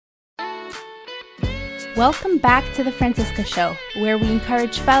Welcome back to the Franciska Show, where we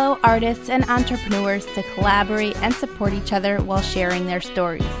encourage fellow artists and entrepreneurs to collaborate and support each other while sharing their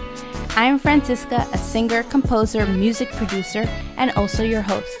stories. I am Franciska, a singer, composer, music producer, and also your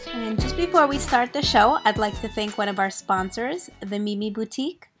host. And just before we start the show, I'd like to thank one of our sponsors, the Mimi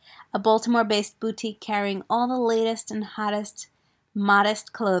Boutique, a Baltimore-based boutique carrying all the latest and hottest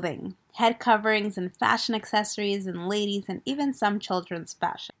modest clothing, head coverings and fashion accessories and ladies and even some children's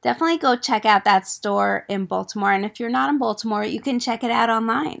fashion. Definitely go check out that store in Baltimore, and if you're not in Baltimore, you can check it out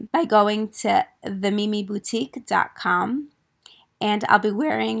online by going to themimiboutique.com, and I'll be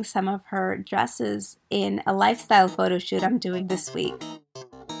wearing some of her dresses in a lifestyle photo shoot I'm doing this week.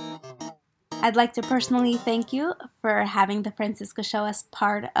 I'd like to personally thank you for having the Franciska Show as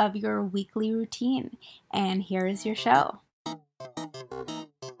part of your weekly routine, and here is your show.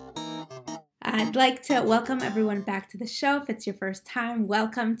 I'd like to welcome everyone back to the show. If it's your first time,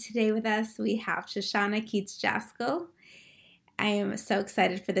 welcome. Today with us, we have Shoshana Keats-Jaskoll. I am so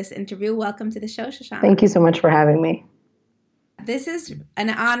excited for this interview. Welcome to the show, Shoshana. Thank you so much for having me. This is an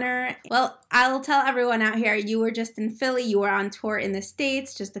honor. Well, I'll tell everyone out here, you were just in Philly. You were on tour in the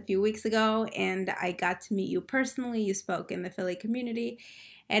States just a few weeks ago, and I got to meet you personally. You spoke in the Philly community,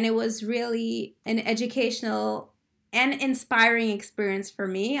 and it was really an educational and inspiring experience for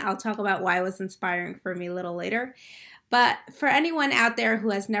me. I'll talk about why it was inspiring for me a little later. But for anyone out there who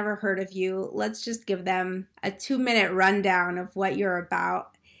has never heard of you, let's just give them a 2-minute rundown of what you're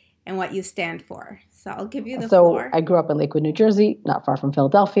about and what you stand for. So I'll give you the floor. I grew up in Lakewood, New Jersey, not far from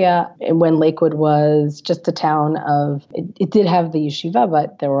Philadelphia. And when Lakewood was just a town of, it did have the yeshiva,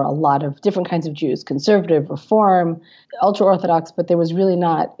 but there were a lot of different kinds of Jews, conservative, reform, ultra-Orthodox, but there was really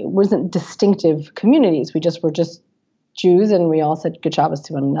not, it wasn't distinctive communities. We were just Jews, and we all said good Shabbos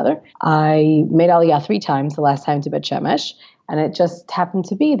to one another. I made Aliyah 3 times, the last time to Bet Shemesh, and it just happened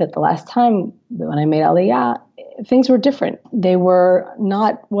to be that the last time when I made Aliyah, things were different. They were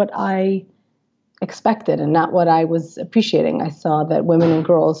not what I expected and not what I was appreciating. I saw that women and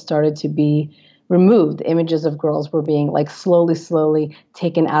girls started to be removed. Images of girls were being like slowly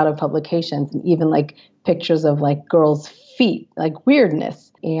taken out of publications, and even like pictures of like girls' feet, like weirdness.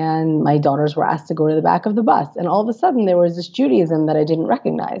 And my daughters were asked to go to the back of the bus. And all of a sudden there was this Judaism that I didn't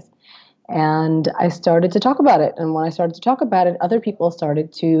recognize. And I started to talk about it. And when I started to talk about it, other people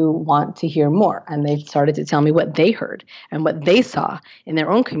started to want to hear more. And they started to tell me what they heard and what they saw in their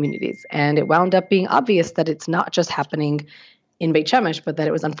own communities. And it wound up being obvious that it's not just happening in Beit Shemesh, but that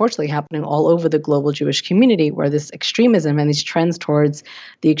it was unfortunately happening all over the global Jewish community, where this extremism and these trends towards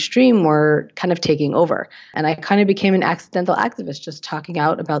the extreme were kind of taking over. And I kind of became an accidental activist, just talking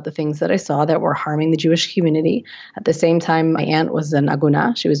out about the things that I saw that were harming the Jewish community. At the same time, my aunt was an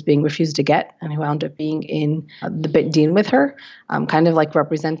aguna. She was being refused to get, and I wound up being in the Beit Din with her, kind of like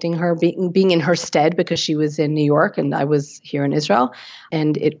representing her, being in her stead, because she was in New York and I was here in Israel.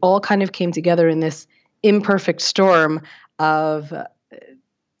 And it all kind of came together in this imperfect storm of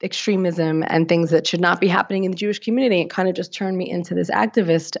extremism and things that should not be happening in the Jewish community. It kind of just turned me into this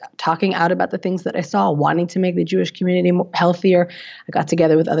activist, talking out about the things that I saw, wanting to make the Jewish community healthier. I got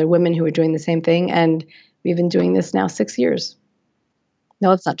together with other women who were doing the same thing, and we've been doing this now 6 years.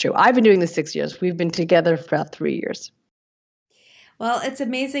 No, it's not true. I've been doing this 6 years. We've been together for about 3 years. Well, it's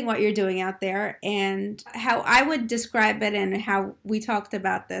amazing what you're doing out there, and how I would describe it, and how we talked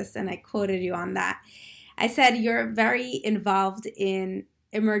about this, and I quoted you on that. I said you're very involved in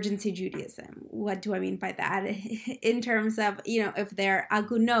emergency Judaism. What do I mean by that? In terms of, if there are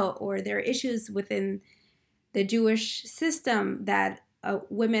agunot or there are issues within the Jewish system that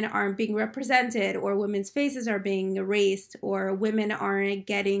women aren't being represented, or women's faces are being erased, or women aren't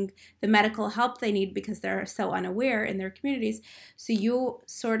getting the medical help they need because they're so unaware in their communities. So you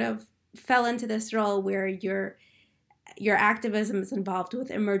sort of fell into this role where your activism is involved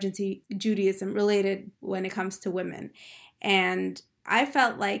with emergency Judaism related when it comes to women. And I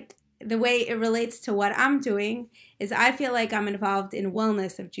felt like the way it relates to what I'm doing is I feel like I'm involved in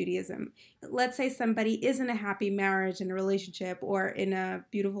wellness of Judaism. Let's say somebody is in a happy marriage and a relationship, or in a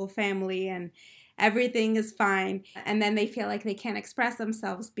beautiful family, and everything is fine, and then they feel like they can't express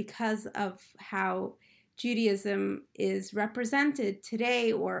themselves because of how Judaism is represented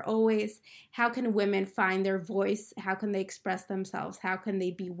today or always. How can women find their voice? How can they express themselves? How can they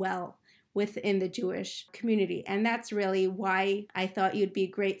be well within the Jewish community? And that's really why I thought you'd be a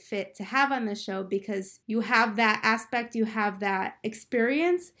great fit to have on the show, because you have that aspect, you have that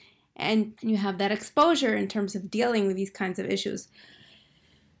experience, and you have that exposure in terms of dealing with these kinds of issues.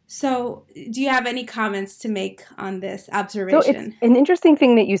 So do you have any comments to make on this observation? So it's an interesting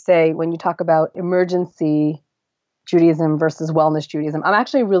thing that you say when you talk about emergency Judaism versus wellness Judaism. I'm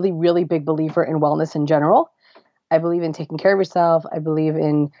actually a really, really big believer in wellness in general. I believe in taking care of yourself. I believe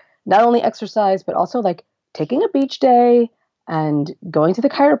in not only exercise, but also like taking a beach day and going to the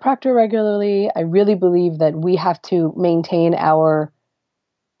chiropractor regularly. I really believe that we have to maintain our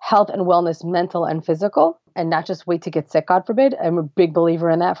health and wellness, mental and physical, and not just wait to get sick, God forbid. I'm a big believer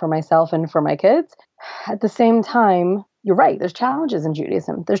in that for myself and for my kids. At the same time, you're right. There's challenges in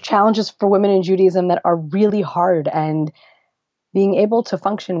Judaism. There's challenges for women in Judaism that are really hard, and being able to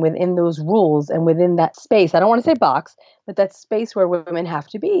function within those rules and within that space. I don't want to say box, but that space where women have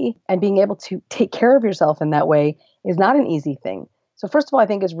to be, and being able to take care of yourself in that way is not an easy thing. So first of all, I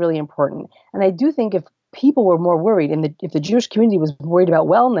think it's really important. And I do think if people were more worried, and if the Jewish community was worried about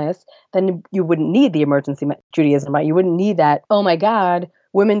wellness, then you wouldn't need the emergency Judaism, right? You wouldn't need that, oh my God,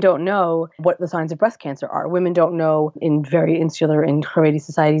 women don't know what the signs of breast cancer are. Women don't know, in very insular and Haredi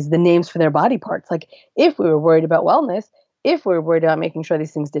societies, the names for their body parts. Like, if we were worried about wellness, if we were worried about making sure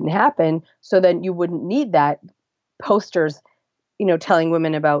these things didn't happen, so then you wouldn't need that posters, telling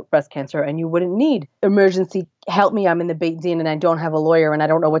women about breast cancer, and you wouldn't need emergency, help me, I'm in the Beit Din and I don't have a lawyer and I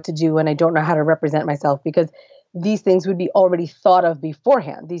don't know what to do and I don't know how to represent myself, because these things would be already thought of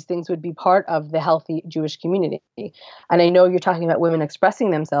beforehand. These things would be part of the healthy Jewish community. And I know you're talking about women expressing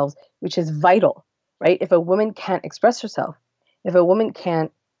themselves, which is vital, right? If a woman can't express herself, if a woman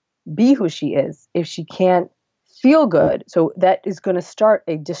can't be who she is, if she can't feel good, so that is going to start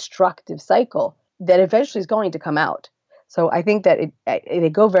a destructive cycle that eventually is going to come out. So I think that they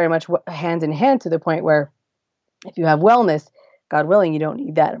go very much hand in hand, to the point where if you have wellness, God willing, you don't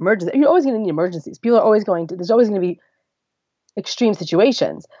need that emergency. You're always going to need emergencies. There's always going to be extreme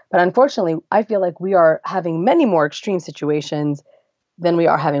situations. But unfortunately, I feel like we are having many more extreme situations than we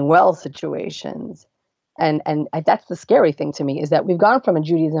are having well situations. And that's the scary thing to me, is that we've gone from a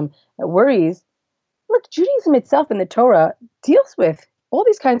Judaism that worries. Look, Judaism itself in the Torah deals with all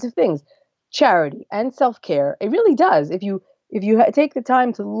these kinds of things, charity and self-care. It really does. If you take the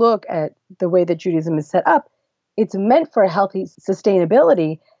time to look at the way that Judaism is set up, it's meant for a healthy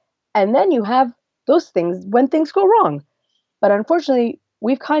sustainability. And then you have those things when things go wrong. But unfortunately,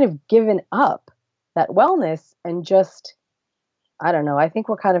 we've kind of given up that wellness and just, I don't know, I think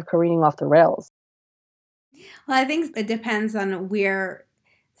we're kind of careening off the rails. Well, I think it depends on where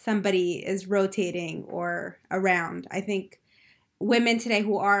somebody is rotating or around. I think women today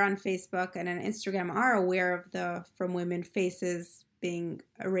who are on Facebook and on Instagram are aware of the From Women faces being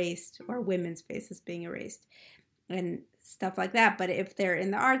erased, or women's faces being erased and stuff like that. But if they're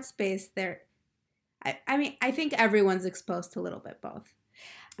in the art space, I think everyone's exposed to a little bit both.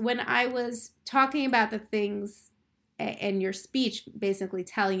 When I was talking about the things in your speech, basically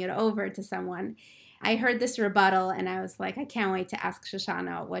telling it over to someone, I heard this rebuttal and I was like, I can't wait to ask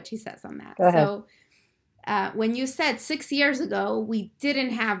Shoshana what she says on that. Go ahead. So when you said 6 years ago, we didn't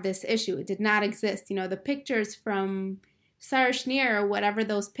have this issue. It did not exist. The pictures from Sarah Schneer, or whatever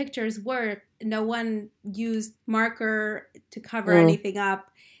those pictures were, no one used marker to cover anything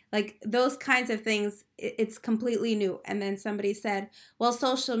up. Like those kinds of things, it's completely new. And then somebody said, well,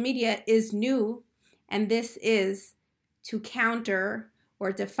 social media is new, and this is to counter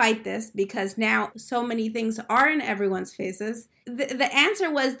or to fight this, because now so many things are in everyone's faces. The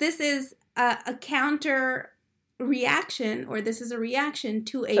answer was, this is a counter reaction, or this is a reaction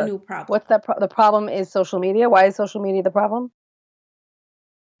to a new problem. What's that? The problem is social media. Why is social media the problem?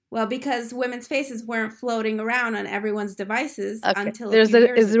 Well, because women's faces weren't floating around on everyone's devices until there's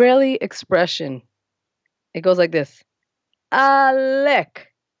an Israeli expression. It goes like this: "Alek,"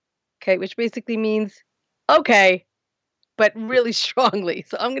 okay, which basically means okay, but really strongly.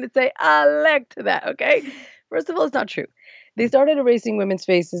 So I'm going to say "Alek" to that. Okay. First of all, it's not true. They started erasing women's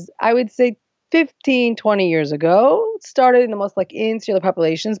faces, I would say 15, 20 years ago. It started in the most insular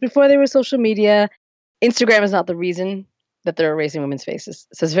populations before there was social media. Instagram is not the reason that they're erasing women's faces.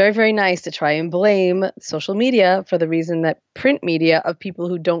 So it's very, very nice to try and blame social media for the reason that print media of people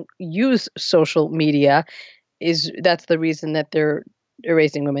who don't use social media that's the reason that they're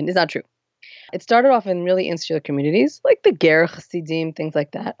erasing women. It's not true. It started off in really insular communities, like the Ger Hasidim, things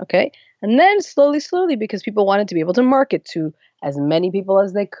like that, okay? And then slowly, because people wanted to be able to market to as many people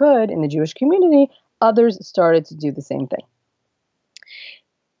as they could in the Jewish community, others started to do the same thing.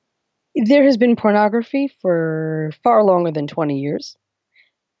 There has been pornography for far longer than 20 years.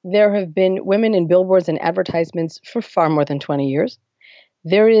 There have been women in billboards and advertisements for far more than 20 years.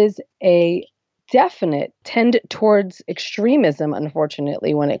 There is a definite tend towards extremism,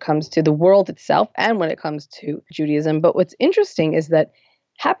 unfortunately, when it comes to the world itself and when it comes to Judaism. But what's interesting is that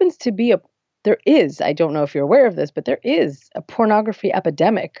happens to be I don't know if you're aware of this, but there is a pornography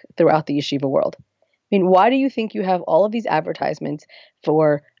epidemic throughout the yeshiva world. mean, why do you think you have all of these advertisements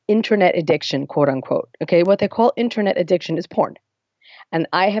for internet addiction, quote unquote? Okay, what they call internet addiction is porn. And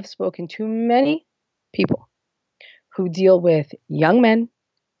I have spoken to many people who deal with young men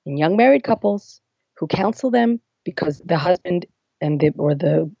and young married couples who counsel them because the husband or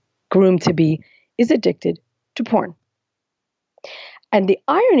the groom to be is addicted to porn. And the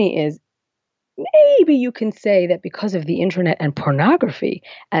irony is, maybe you can say that because of the internet and pornography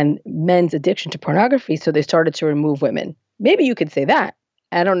and men's addiction to pornography, so they started to remove women. Maybe you could say that.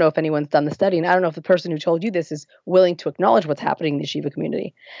 I don't know if anyone's done the study, and I don't know if the person who told you this is willing to acknowledge what's happening in the yeshiva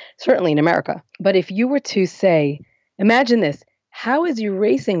community, certainly in America. But if you were to say, imagine this, how is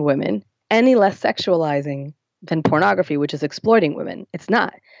erasing women any less sexualizing than pornography, which is exploiting women? It's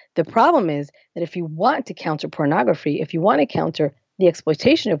not. The problem is that if you want to counter pornography, if you want to counter the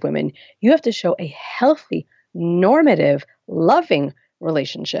exploitation of women, you have to show a healthy, normative, loving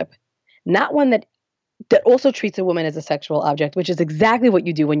relationship, not one that also treats a woman as a sexual object, which is exactly what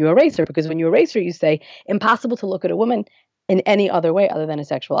you do when you erase her, because when you erase her, you say, impossible to look at a woman in any other way other than a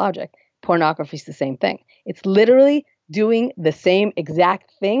sexual object. Pornography is the same thing. It's literally doing the same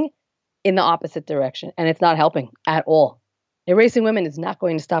exact thing in the opposite direction, and it's not helping at all. Erasing women is not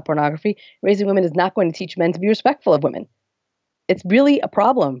going to stop pornography. Erasing women is not going to teach men to be respectful of women. It's really a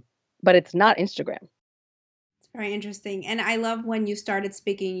problem, but it's not Instagram. It's very interesting. And I love when you started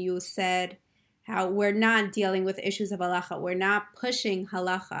speaking, you said how we're not dealing with issues of halacha. We're not pushing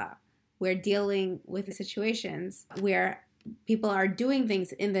halacha. We're dealing with situations where people are doing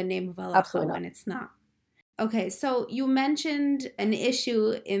things in the name of halacha when it's not. Okay, so you mentioned an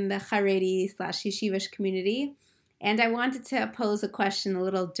issue in the Haredi/Yeshivish community, and I wanted to pose a question, a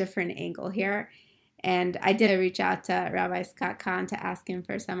little different angle here. And I did reach out to Rabbi Scott Kahn to ask him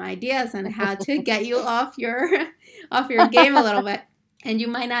for some ideas on how to get you off your game a little bit. And you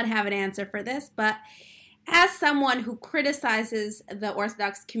might not have an answer for this, but as someone who criticizes the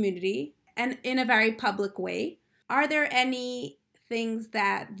Orthodox community and in a very public way, are there any things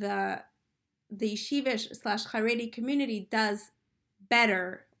that the Yeshivish/Haredi community does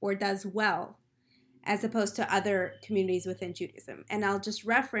better or does well as opposed to other communities within Judaism? And I'll just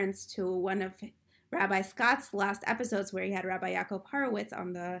reference to one of Rabbi Scott's last episodes where he had Rabbi Yaakov Horowitz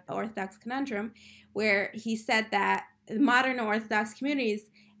on the Orthodox Conundrum, where he said that modern Orthodox communities,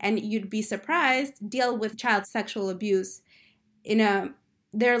 and you'd be surprised, deal with child sexual abuse the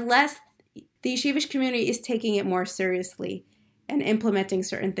Yeshivish community is taking it more seriously and implementing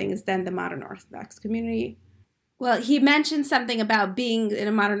certain things than the modern Orthodox community. Well, he mentioned something about being in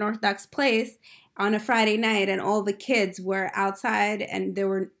a modern Orthodox place on a Friday night and all the kids were outside and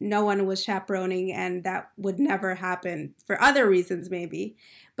no one was chaperoning, and that would never happen for other reasons maybe.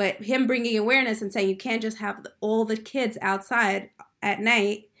 But him bringing awareness and saying you can't just have all the kids outside at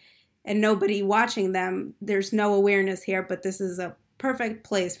night and nobody watching them. There's no awareness here, but this is a perfect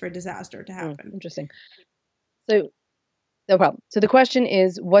place for disaster to happen. Interesting. So, no problem. So the question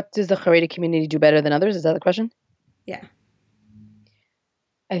is, what does the Haredi community do better than others? Is that the question? Yeah.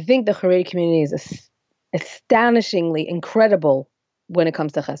 I think the Haredi community is astonishingly incredible when it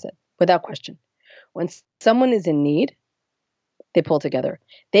comes to chesed, without question. When someone is in need, they pull together.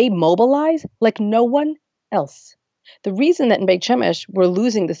 They mobilize like no one else. The reason that in Beit Shemesh we're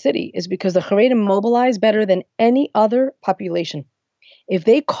losing the city is because the Haredim mobilize better than any other population. If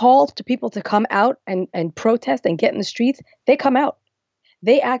they call to people to come out and protest and get in the streets, they come out.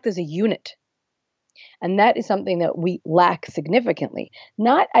 They act as a unit. And that is something that we lack significantly.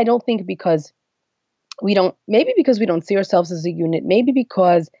 Not, I don't think because we don't see ourselves as a unit, maybe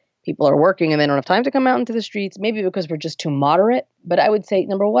because people are working and they don't have time to come out into the streets, maybe because we're just too moderate. But I would say,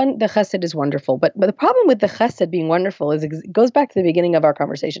 number one, the chesed is wonderful. But the problem with the chesed being wonderful is it goes back to the beginning of our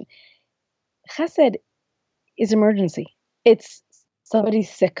conversation. Chesed is emergency. It's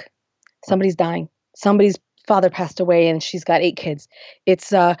somebody's sick, somebody's dying, somebody's father passed away and she's got 8 kids.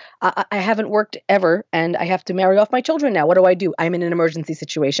 It's I haven't worked ever and I have to marry off my children now. What do? I'm in an emergency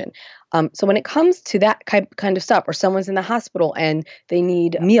situation. So when it comes to that kind of stuff, or someone's in the hospital and they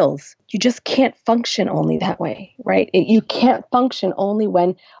need meals, you just can't function only that way, right? You can't function only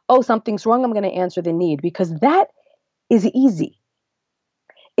when, something's wrong, I'm going to answer the need, because that is easy.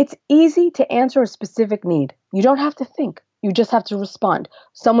 It's easy to answer a specific need. You don't have to think. You just have to respond.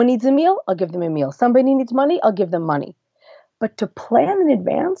 Someone needs a meal, I'll give them a meal. Somebody needs money, I'll give them money. But to plan in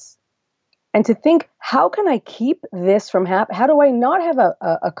advance and to think, how can I keep this from happening? How do I not have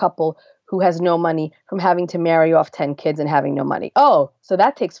a couple who has no money from having to marry off 10 kids and having no money? Oh, so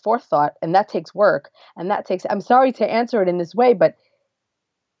that takes forethought and that takes work. And I'm sorry to answer it in this way, but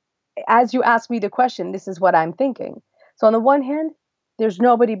as you ask me the question, this is what I'm thinking. So on the one hand, there's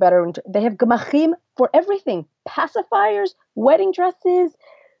nobody better. They have gemachim for everything. Pacifiers, wedding dresses,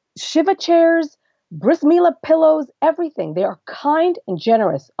 Shiva chairs, bris milah pillows, everything. They are kind and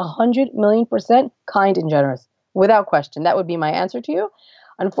generous, 100,000,000% kind and generous, without question. That would be my answer to you.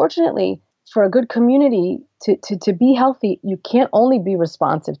 Unfortunately, for a good community to be healthy, you can't only be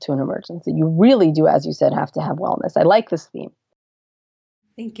responsive to an emergency. You really do, as you said, have to have wellness. I like this theme.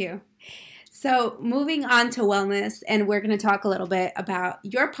 Thank you. So moving on to wellness, and we're going to talk a little bit about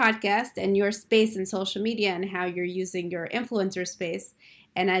your podcast and your space in social media and how you're using your influencer space.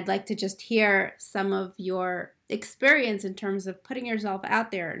 And I'd like to just hear some of your experience in terms of putting yourself out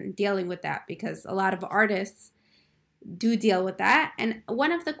there and dealing with that, because a lot of artists do deal with that. And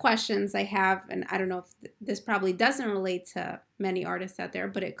one of the questions I have, and I don't know if this probably doesn't relate to many artists out there,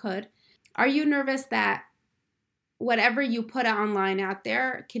 but it could. Are you nervous that whatever you put online out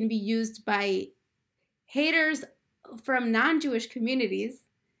there can be used by haters from non-Jewish communities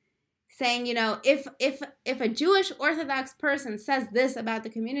saying, if a Jewish Orthodox person says this about the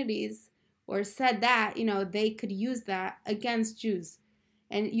communities or said that, they could use that against Jews,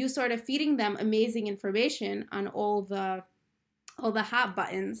 and you sort of feeding them amazing information on all the hot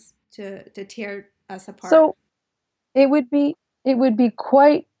buttons to tear us apart. So it would be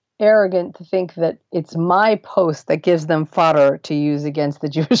quite arrogant to think that it's my post that gives them fodder to use against the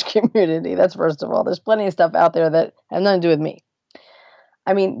Jewish community. That's first of all. There's plenty of stuff out there that has nothing to do with me.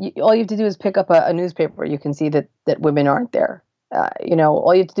 I mean, all you have to do is pick up a newspaper. You can see that women aren't there.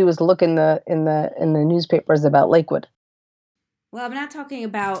 All you have to do is look in the newspapers about Lakewood. Well, I'm not talking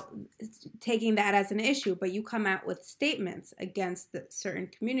about taking that as an issue, but you come out with statements against certain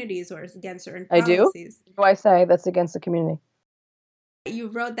communities or against certain policies. I do. Do I say that's against the community? You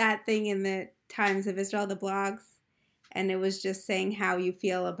wrote that thing in the Times of Israel, the blogs, and it was just saying how you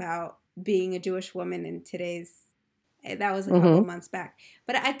feel about being a Jewish woman in today's. That was a couple of months back.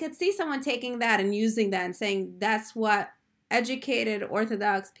 But I could see someone taking that and using that and saying that's what educated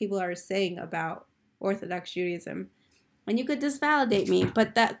Orthodox people are saying about Orthodox Judaism. And you could disvalidate me.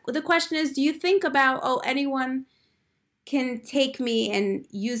 But the question is, do you think about, anyone can take me and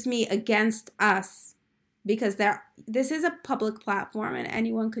use me against us? Because this is a public platform and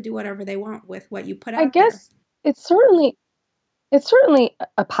anyone could do whatever they want with what you put out there. I guess it's certainly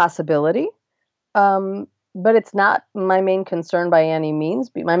a possibility. But it's not my main concern by any means.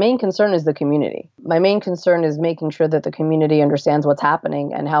 My main concern is the community. My main concern is making sure that the community understands what's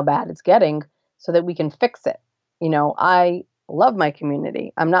happening and how bad it's getting so that we can fix it. I love my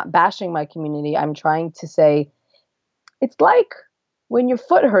community. I'm not bashing my community. I'm trying to say it's like when your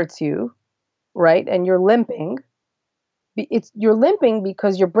foot hurts you, right, and you're limping. You're limping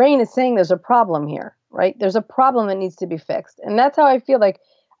because your brain is saying there's a problem here, right? There's a problem that needs to be fixed. And that's how I feel like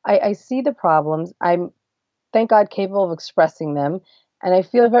I see the problems. I'm, thank God, capable of expressing them. And I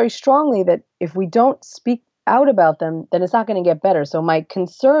feel very strongly that if we don't speak out about them, then it's not going to get better. So my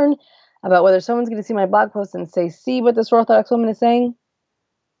concern about whether someone's going to see my blog post and say, see what this Orthodox woman is saying,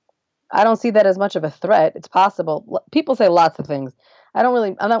 I don't see that as much of a threat. It's possible. People say lots of things. I'm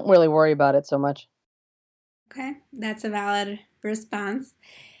not really worried about it so much. Okay, that's a valid response.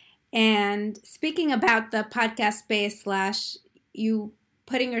 And speaking about the podcast space / you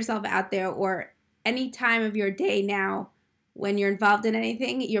putting yourself out there, or any time of your day now when you're involved in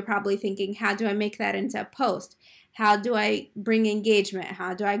anything, you're probably thinking, how do I make that into a post? How do I bring engagement?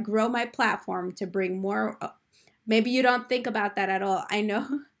 How do I grow my platform to bring more? Maybe you don't think about that at all. I know.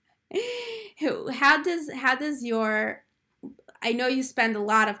 How does your, I know you spend a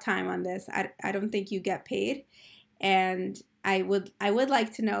lot of time on this. I don't think you get paid. And I would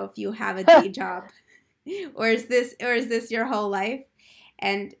like to know if you have a day job or is this your whole life?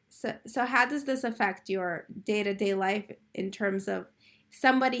 And so how does this affect your day-to-day life in terms of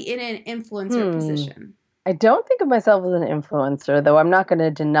somebody in an influencer position? I don't think of myself as an influencer, though I'm not going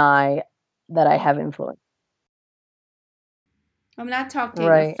to deny that I have influence. I'm not talking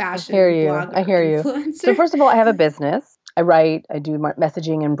a fashion blogger. I hear you. So first of all, I have a business. I write, I do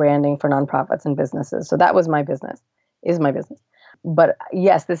messaging and branding for nonprofits and businesses. So that was my business, is my business. But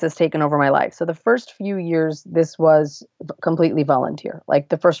yes, this has taken over my life. So the first few years, this was completely volunteer. Like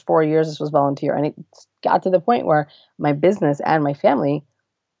the first 4 years, this was volunteer. And it got to the point where my business and my family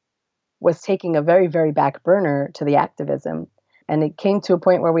was taking a very, very back burner to the activism. And it came to a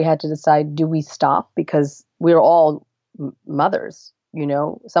point where we had to decide, do we stop? Because we were all mothers,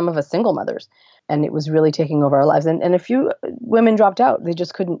 some of us single mothers. And it was really taking over our lives. And a few women dropped out. They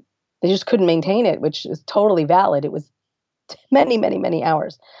just couldn't maintain it, which is totally valid. It was many, many, many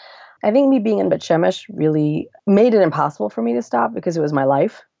hours. I think me being in Bet Shemesh really made it impossible for me to stop because it was my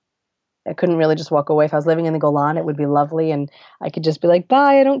life. I couldn't really just walk away. If I was living in the Golan, it would be lovely, and I could just be like,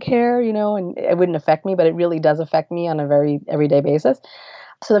 bye, I don't care, and it wouldn't affect me, but it really does affect me on a very everyday basis.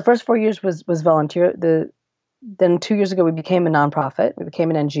 So the first 4 years was volunteer. Then 2 years ago, we became a nonprofit. We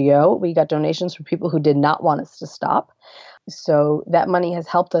became an NGO. We got donations from people who did not want us to stop. So that money has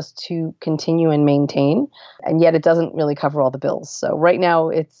helped us to continue and maintain, and yet it doesn't really cover all the bills. So right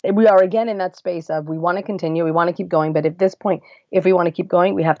now we are again in that space of we want to continue, we want to keep going, but at this point, if we want to keep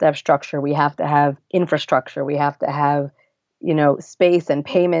going, we have to have structure, we have to have infrastructure, we have to have space and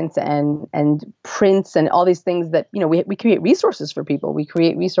payments and prints and all these things that we create resources for people. We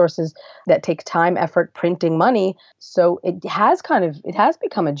create resources that take time, effort, printing, money. So it has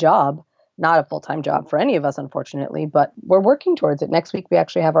become a job. Not a full-time job for any of us, unfortunately, but we're working towards it. Next week, we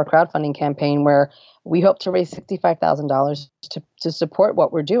actually have our crowdfunding campaign where we hope to raise $65,000 to support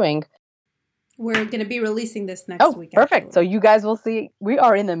what we're doing. We're going to be releasing this next week. Perfect. Actually. So you guys will see, we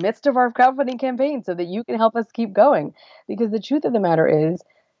are in the midst of our crowdfunding campaign so that you can help us keep going. Because the truth of the matter is,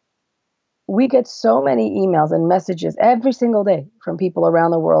 we get so many emails and messages every single day from people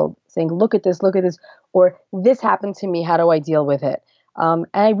around the world saying, look at this, or this happened to me, how do I deal with it? And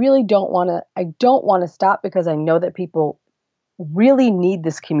I really don't want to stop because I know that people really need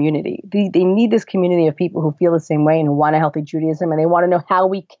this community. They need this community of people who feel the same way and who want a healthy Judaism, and they want to know how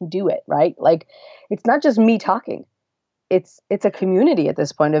we can do it, right? Like, it's not just me talking. It's a community at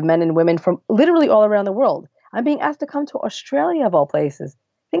this point of men and women from literally all around the world. I'm being asked to come to Australia of all places.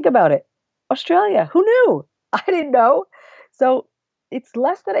 Think about it. Australia. Who knew? I didn't know. So it's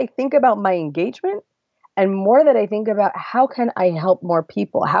less that I think about my engagement and more that I think about how can I help more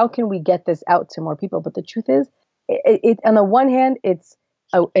people? How can we get this out to more people? But the truth is, it on the one hand, it's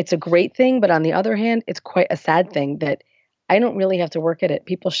a great thing, but on the other hand, it's quite a sad thing that I don't really have to work at it.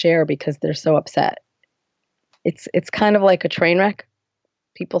 People share because they're so upset. It's kind of like a train wreck.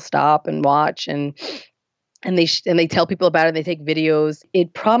 People stop and watch and they tell people about it. They take videos.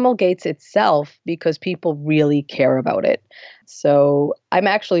 It promulgates itself because people really care about it. So I'm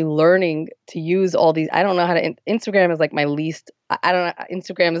actually learning to use all these. I don't know how to. Instagram is like my least. I don't know.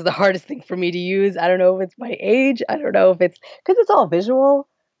 Instagram is the hardest thing for me to use. I don't know if it's my age. I don't know if it's because it's all visual,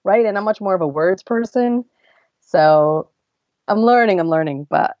 right? And I'm much more of a words person. So I'm learning,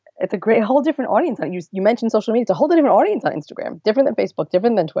 but it's a whole different audience. You mentioned social media. It's a whole different audience on Instagram. Different than Facebook.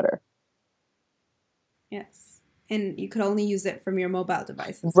 Different than Twitter. Yes. And you could only use it from your mobile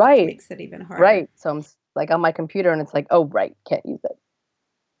devices, right? Which makes it even harder. Right. So I'm like on my computer and it's like, oh, right, can't use it.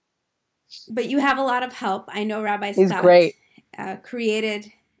 But you have a lot of help. I know Rabbi He's Scott great.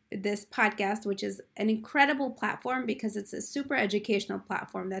 Created this podcast, which is an incredible platform because it's a super educational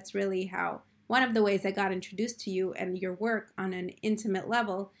platform. That's really one of the ways I got introduced to you and your work on an intimate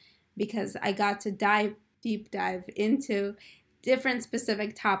level, because I got to deep dive into different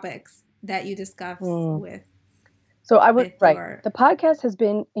specific topics that you discuss with. So the podcast has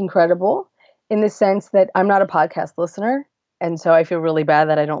been incredible in the sense that I'm not a podcast listener. And so I feel really bad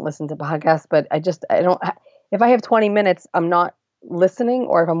that I don't listen to podcasts, but if I have 20 minutes, I'm not listening,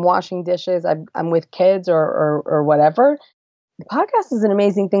 or if I'm washing dishes, I'm with kids or whatever. The podcast is an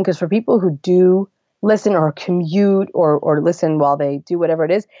amazing thing because for people who do listen or commute or listen while they do whatever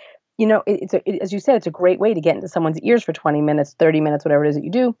it is, as you said, it's a great way to get into someone's ears for 20 minutes, 30 minutes, whatever it is that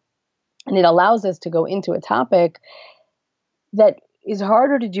you do. And it allows us to go into a topic that is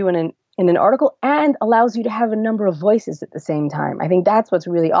harder to do in an article and allows you to have a number of voices at the same time. I think that's what's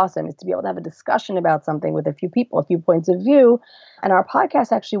really awesome, is to be able to have a discussion about something with a few people, a few points of view. And our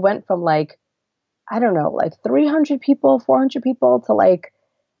podcast actually went from 300 people, 400 people to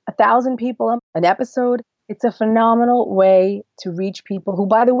 1,000 people an episode. It's a phenomenal way to reach people who,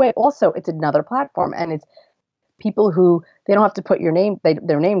 by the way, also it's another platform, and it's people who they don't have to put their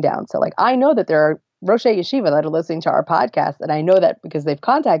name down. So I know that there are Roshei Yeshiva that are listening to our podcast, and I know that because they've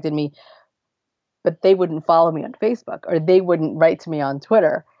contacted me, but they wouldn't follow me on Facebook or they wouldn't write to me on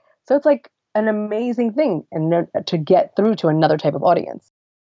Twitter. So it's an amazing thing and to get through to another type of audience.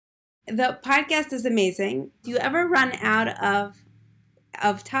 The podcast is amazing. Do you ever run out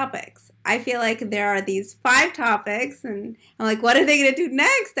of topics? I feel like there are these 5 topics, and I'm like, what are they going to do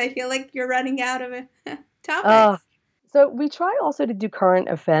next? I feel like you're running out of topics. So we try also to do current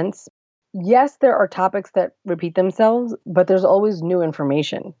events. Yes, there are topics that repeat themselves, but there's always new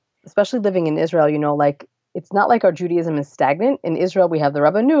information, especially living in Israel. It's not like our Judaism is stagnant. In Israel, we have the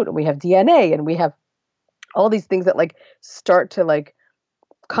Rabbanut, and we have DNA, and we have all these things that start to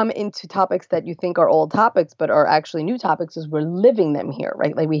come into topics that you think are old topics, but are actually new topics as we're living them here,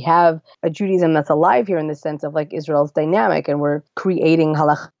 right? We have a Judaism that's alive here in the sense of Israel's dynamic, and we're creating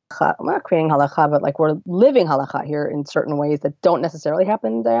halakha we're not creating halakha, but like we're living halakha here in certain ways that don't necessarily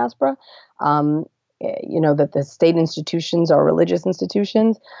happen in diaspora. That the state institutions are religious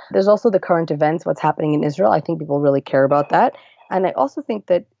institutions. There's also the current events, what's happening in Israel. I think people really care about that. And I also think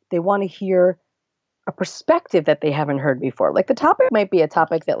that they want to hear a perspective that they haven't heard before. Like the topic might be a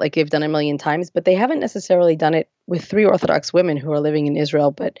topic that like they've done a million times, but they haven't necessarily done it with three Orthodox women who are living in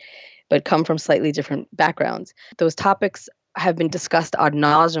Israel, but come from slightly different backgrounds. Those topics have been discussed ad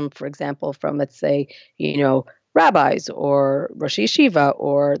nauseum, for example, from, let's say, rabbis or Rosh Yeshiva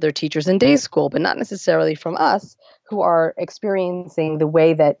or their teachers in day school, but not necessarily from us who are experiencing the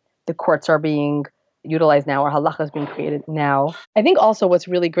way that the courts are being utilized now, or halacha is being created now. I think also what's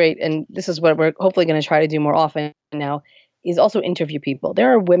really great, and this is what we're hopefully going to try to do more often now, is also interview people.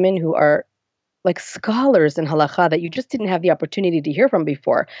 There are women who are like scholars in halakha that you just didn't have the opportunity to hear from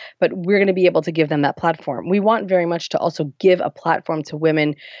before, but we're going to be able to give them that platform. We want very much to also give a platform to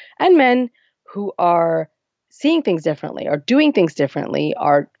women and men who are seeing things differently, are doing things differently,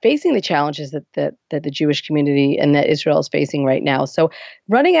 are facing the challenges that the Jewish community and that Israel is facing right now. So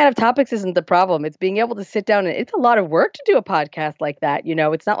running out of topics isn't the problem. It's being able to sit down, and it's a lot of work to do a podcast like that.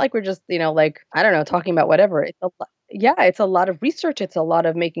 It's not like we're just, like, I don't know, talking about whatever. It's a lot of research. It's a lot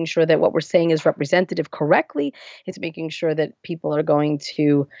of making sure that what we're saying is representative correctly. It's making sure that people are going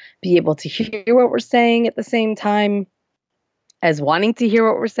to be able to hear what we're saying at the same time as wanting to hear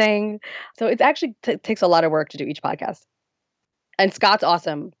what we're saying. So it actually takes a lot of work to do each podcast. And Scott's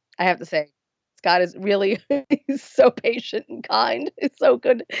awesome, I have to say. Scott is really he's so patient and kind. It's so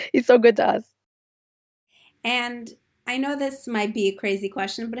good. He's so good to us. And I know this might be a crazy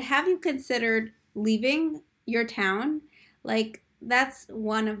question, but have you considered leaving your town? Like, that's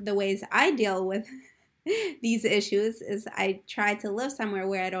one of the ways I deal with these issues is I try to live somewhere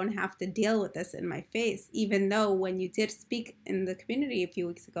where I don't have to deal with this in my face. Even though when you did speak in the community a few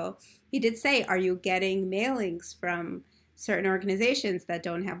weeks ago, you did say, are you getting mailings from certain organizations that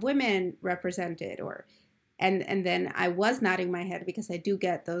don't have women represented? And then I was nodding my head because I do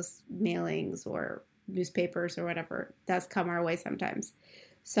get those mailings or newspapers or whatever does come our way sometimes.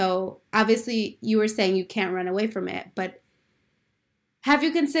 So obviously you were saying you can't run away from it, but have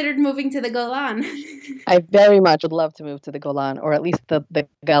you considered moving to the Golan? I very much would love to move to the Golan, or at least the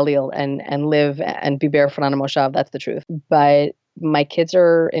Galil, and live and be barefoot on a moshav. That's the truth. But my kids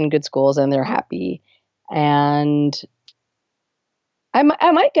are in good schools and they're happy. And I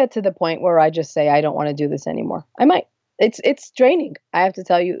might get to the point where I just say, I don't want to do this anymore. I might. It's draining. I have to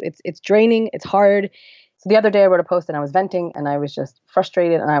tell you, it's draining. It's hard. So the other day I wrote a post and I was venting and I was just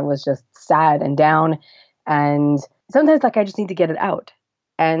frustrated and I was just sad and down. And sometimes like I just need to get it out.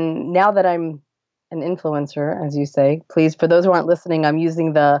 And now that I'm an influencer, as you say, please, for those who aren't listening, I'm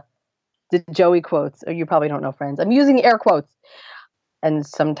using the Joey quotes, or you probably don't know, friends. I'm using air quotes. And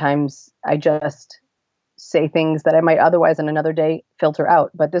sometimes I just say things that I might otherwise on another day filter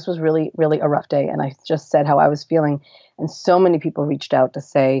out. But this was really, really a rough day. And I just said how I was feeling. And so many people reached out to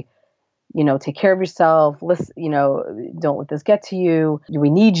say, take care of yourself. Listen, don't let this get to you. We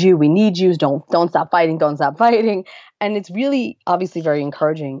need you. We need you. Don't stop fighting. Don't stop fighting. And it's really obviously very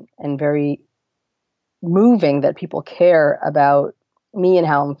encouraging and very moving that people care about me and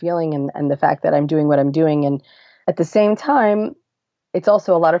how I'm feeling and the fact that I'm doing what I'm doing. And at the same time, it's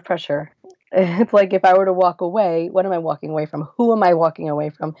also a lot of pressure. It's like if I were to walk away, what am I walking away from? Who am I walking away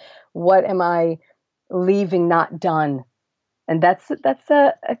from? What am I leaving not done? And that's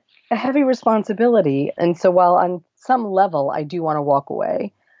a heavy responsibility. And so while on some level I do want to walk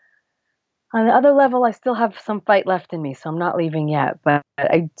away, on the other level I still have some fight left in me. So I'm not leaving yet. But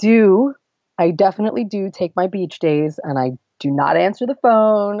I definitely do take my beach days and I do not answer the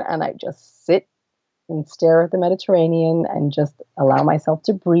phone and I just sit and stare at the Mediterranean and just allow myself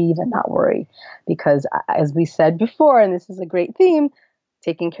to breathe and not worry. Because as we said before, and this is a great theme,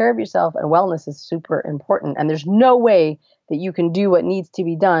 taking care of yourself and wellness is super important. And there's no way that you can do what needs to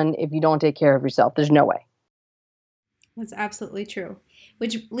be done if you don't take care of yourself. There's no way. That's absolutely true.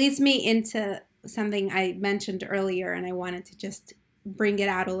 Which leads me into something I mentioned earlier, and I wanted to just bring it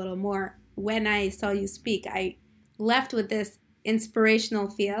out a little more. When I saw you speak, I left with this inspirational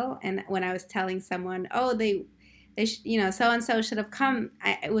feel. And when I was telling someone, oh, they so-and-so should have come,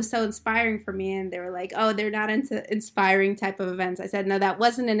 it was so inspiring for me. And they were like, oh, they're not into inspiring type of events. I said, no, that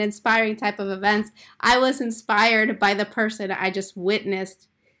wasn't an inspiring type of event. I was inspired by the person I just witnessed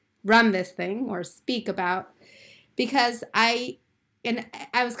run this thing or speak about, because I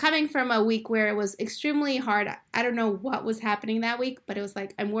was coming from a week where it was extremely hard. I don't know what was happening that week, but it was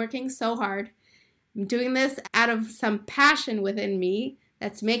like, I'm working so hard. I'm doing this out of some passion within me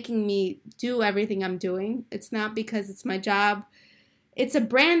that's making me do everything I'm doing. It's not because it's my job. it's a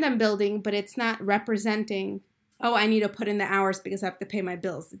brand I'm building, but it's not representing, oh, I need to put in the hours because I have to pay my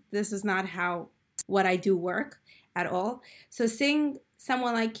bills. This is not how what I do work at all. So seeing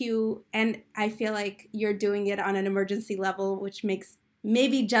someone like you, and I feel like you're doing it on an emergency level, which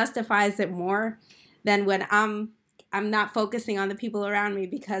maybe justifies it more than when I'm not focusing on the people around me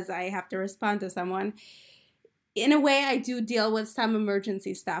because I have to respond to someone. In a way, I do deal with some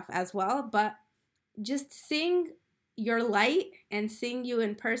emergency stuff as well, but just seeing your light and seeing you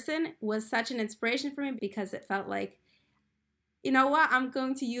in person was such an inspiration for me because it felt like, you know what, I'm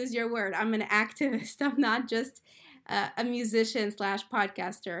going to use your word. I'm an activist. I'm not just a musician /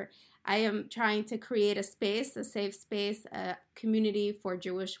 podcaster. I am trying to create a space, a safe space, a community for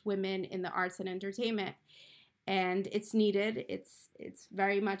Jewish women in the arts and entertainment. And it's needed. It's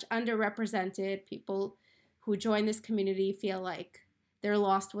very much underrepresented. People who join this community feel like they're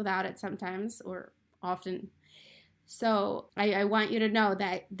lost without it sometimes, or often. So I want you to know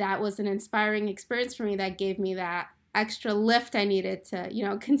that that was an inspiring experience for me that gave me that extra lift I needed to,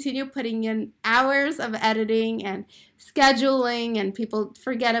 continue putting in hours of editing and scheduling, and people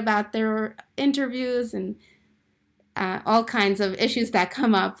forget about their interviews and all kinds of issues that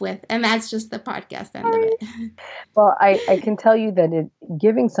come up with, and that's just the podcast end of it. Well, I can tell you that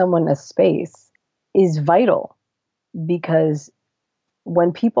giving someone a space is vital, because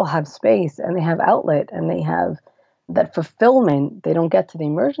when people have space and they have outlet and they have that fulfillment, they don't get to the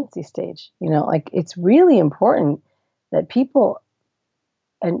emergency stage. It's really important that people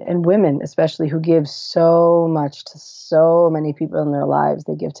and women, especially, who give so much to so many people in their lives.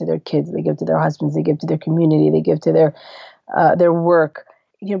 They give to their kids, they give to their husbands, they give to their community, they give to their work.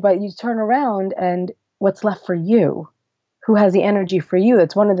 But you turn around and what's left for you? Who has the energy for you?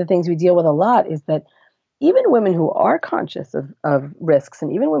 That's one of the things we deal with a lot, is that even women who are conscious of risks,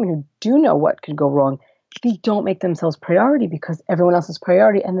 and even women who do know what could go wrong, they don't make themselves priority because everyone else is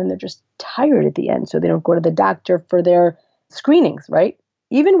priority, and then they're just tired at the end, so they don't go to the doctor for their screenings, right?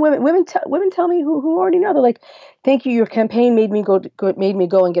 Even women tell me who already know. They're like, "Thank you, your campaign made me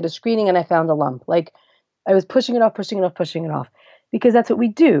go and get a screening, and I found a lump." Like, I was pushing it off, because that's what we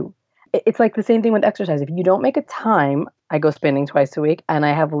do. It's like the same thing with exercise. If you don't make a time, I go spinning twice a week, and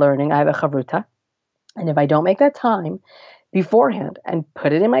I have learning. I have a chavruta. And if I don't make that time beforehand and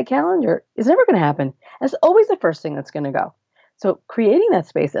put it in my calendar, it's never going to happen. It's always the first thing that's going to go. So creating that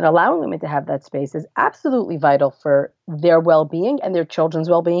space and allowing women to have that space is absolutely vital for their well-being and their children's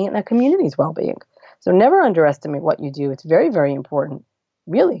well-being and the community's well-being. So never underestimate what you do. It's very, very important,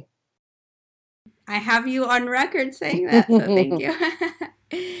 really. I have you on record saying that, so thank you.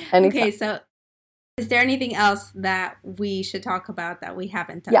 Okay, so is there anything else that we should talk about that we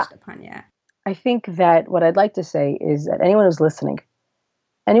haven't touched upon yet? I think that what I'd like to say is that anyone who's listening,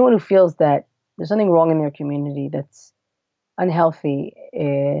 anyone who feels that there's something wrong in their community that's unhealthy,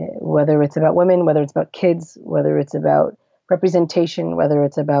 whether it's about women, whether it's about kids, whether it's about representation, whether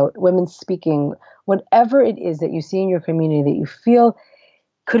it's about women speaking, whatever it is that you see in your community that you feel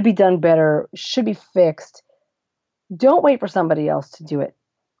could be done better, should be fixed, don't wait for somebody else to do it.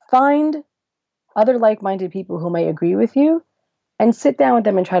 Find other like-minded people who might agree with you, and sit down with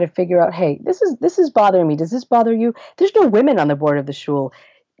them and try to figure out, hey, this is bothering me. Does this bother you? There's no women on the board of the shul.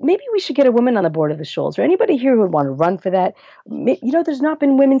 Maybe we should get a woman on the board of the shul. Is there anybody here who would want to run for that? There's not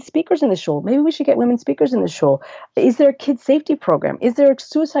been women speakers in the shul. Maybe we should get women speakers in the shul. Is there a kid safety program? Is there a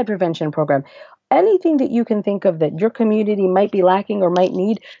suicide prevention program? Anything that you can think of that your community might be lacking or might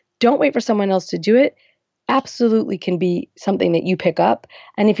need, don't wait for someone else to do it. Absolutely can be something that you pick up.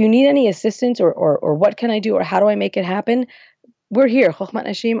 And if you need any assistance or what can I do or how do I make it happen, we're here, Chochmat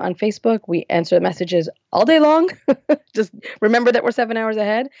Nashim on Facebook. We answer messages all day long. Just remember that we're 7 hours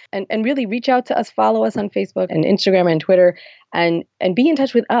ahead, and really reach out to us, follow us on Facebook and Instagram and Twitter, and be in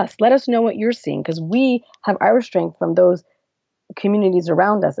touch with us. Let us know what you're seeing, because we have our strength from those communities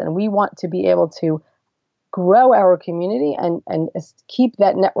around us, and we want to be able to grow our community and keep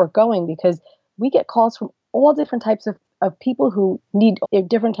that network going, because we get calls from all different types of people who need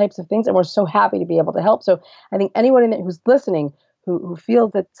different types of things, and we're so happy to be able to help. So I think anyone who's listening who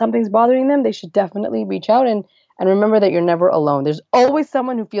feels that something's bothering them, they should definitely reach out and remember that you're never alone. There's always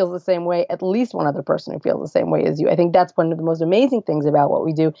someone who feels the same way, at least one other person who feels the same way as you. I think that's one of the most amazing things about what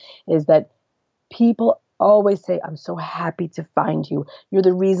we do, is that people always say, I'm so happy to find you. You're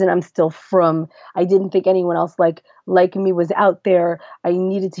the reason I'm still from. I didn't think anyone else like me was out there. I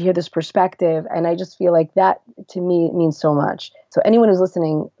needed to hear this perspective. And I just feel like that, to me, it means so much. So anyone who's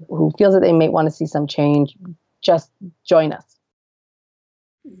listening who feels that they may want to see some change, just join us.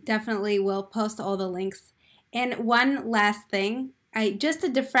 Definitely will post all the links. And one last thing, just to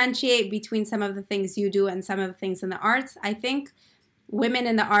differentiate between some of the things you do and some of the things in the arts, I think women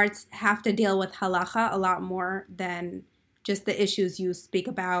in the arts have to deal with halacha a lot more than just the issues you speak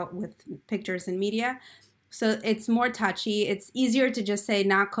about with pictures and media. So it's more touchy. It's easier to just say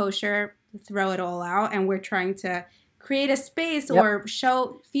not kosher, throw it all out. And we're trying to create a space or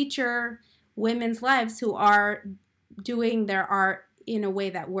feature women's lives who are doing their art in a way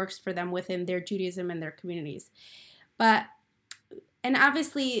that works for them within their Judaism and their communities. And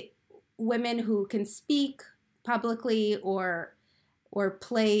obviously women who can speak publicly or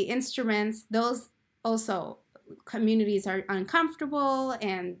play instruments, those also communities are uncomfortable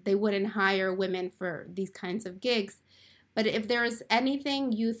and they wouldn't hire women for these kinds of gigs. But if there's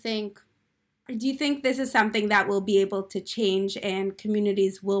anything do you think this is something that will be able to change and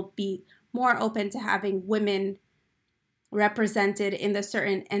communities will be more open to having women represented in the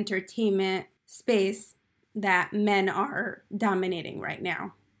certain entertainment space that men are dominating right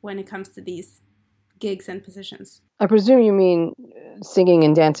now when it comes to these gigs and positions? I presume you mean singing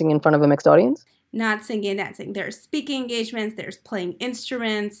and dancing in front of a mixed audience? Not singing and dancing. There's speaking engagements, there's playing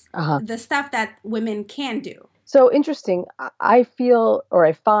instruments, the stuff that women can do. So interesting. I feel, or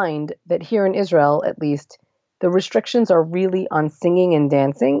I find that here in Israel, at least, the restrictions are really on singing and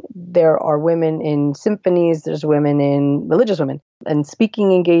dancing. There are women in symphonies, there's religious women, and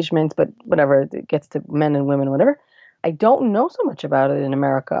speaking engagements, but whatever, it gets to men and women, whatever. I don't know so much about it in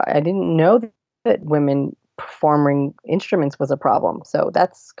America. I didn't know that women performing instruments was a problem. So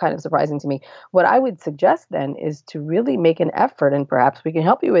that's kind of surprising to me. What I would suggest then is to really make an effort, and perhaps we can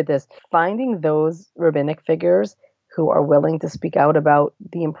help you with this, finding those rabbinic figures who are willing to speak out about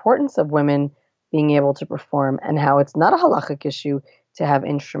the importance of women being able to perform and how it's not a halachic issue to have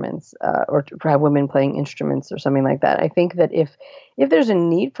instruments or to have women playing instruments or something like that. I think that if there's a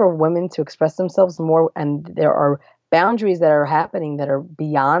need for women to express themselves more and there are boundaries that are happening that are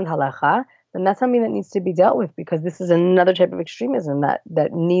beyond halacha, then that's something that needs to be dealt with, because this is another type of extremism that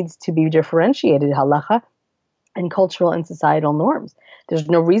needs to be differentiated, halacha and cultural and societal norms. There's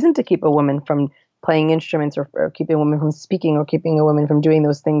no reason to keep a woman from playing instruments or keeping a woman from speaking or keeping a woman from doing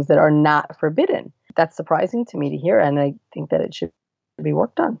those things that are not forbidden. That's surprising to me to hear, and I think that it should be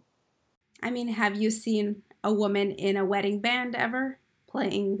worked on. I mean, have you seen a woman in a wedding band ever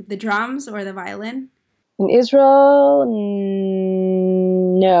playing the drums or the violin? In Israel,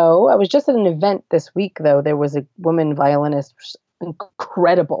 no. I was just at an event this week, though. There was a woman violinist,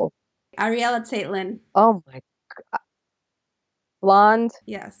 incredible. Ariella Zeitlin. Oh, my God. Blonde.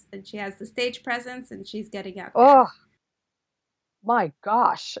 Yes, and she has the stage presence, and she's getting out there. Oh, my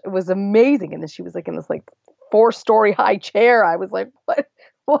gosh. It was amazing. And then she was like in this 4-story high chair. I was like, what?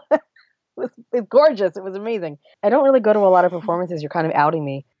 It's gorgeous. It was amazing. I don't really go to a lot of performances. You're kind of outing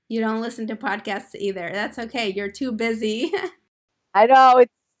me. You don't listen to podcasts either. That's okay. You're too busy. I know.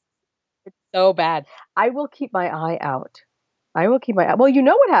 It's so bad. I will keep my eye out. Well, you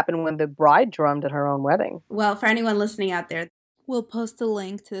know what happened when the bride drummed at her own wedding. Well, for anyone listening out there, we'll post a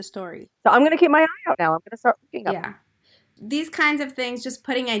link to the story. So I'm going to keep my eye out now. I'm going to start looking up. Yeah. These kinds of things, just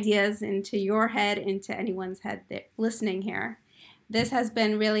putting ideas into your head, into anyone's head listening here. This has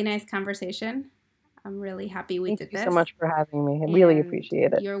been really nice conversation. I'm really happy we did this. Thank you so much for having me. I really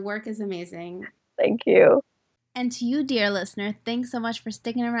appreciate it. Your work is amazing. Thank you. And to you, dear listener, thanks so much for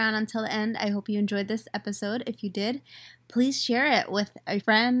sticking around until the end. I hope you enjoyed this episode. If you did, please share it with a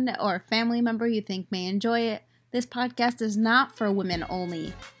friend or a family member you think may enjoy it. This podcast is not for women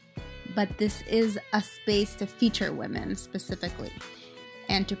only, but this is a space to feature women specifically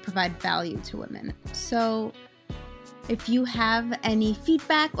and to provide value to women. So if you have any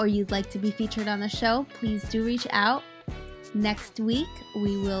feedback or you'd like to be featured on the show, please do reach out. Next week,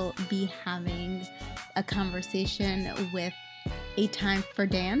 we will be having a conversation with A Time for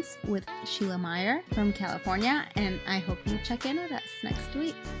Dance with Sheila Meyer from California, and I hope you check in with us next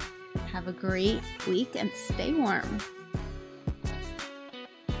week. Have a great week and stay warm.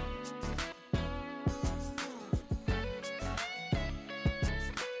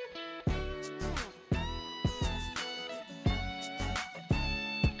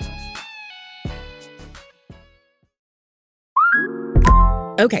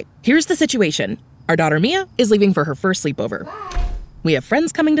 Okay, here's the situation. Our daughter Mia is leaving for her first sleepover. We have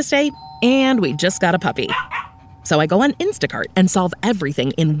friends coming to stay, and we just got a puppy. So I go on Instacart and solve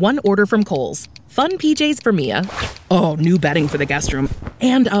everything in one order from Kohl's. Fun PJs for Mia. Oh, new bedding for the guest room.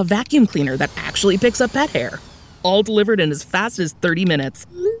 And a vacuum cleaner that actually picks up pet hair. All delivered in as fast as 30 minutes.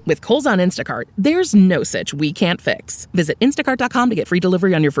 With Kohl's on Instacart, there's no such we can't fix. Visit instacart.com to get free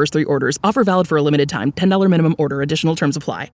delivery on your first 3 orders. Offer valid for a limited time. $10 minimum order. Additional terms apply.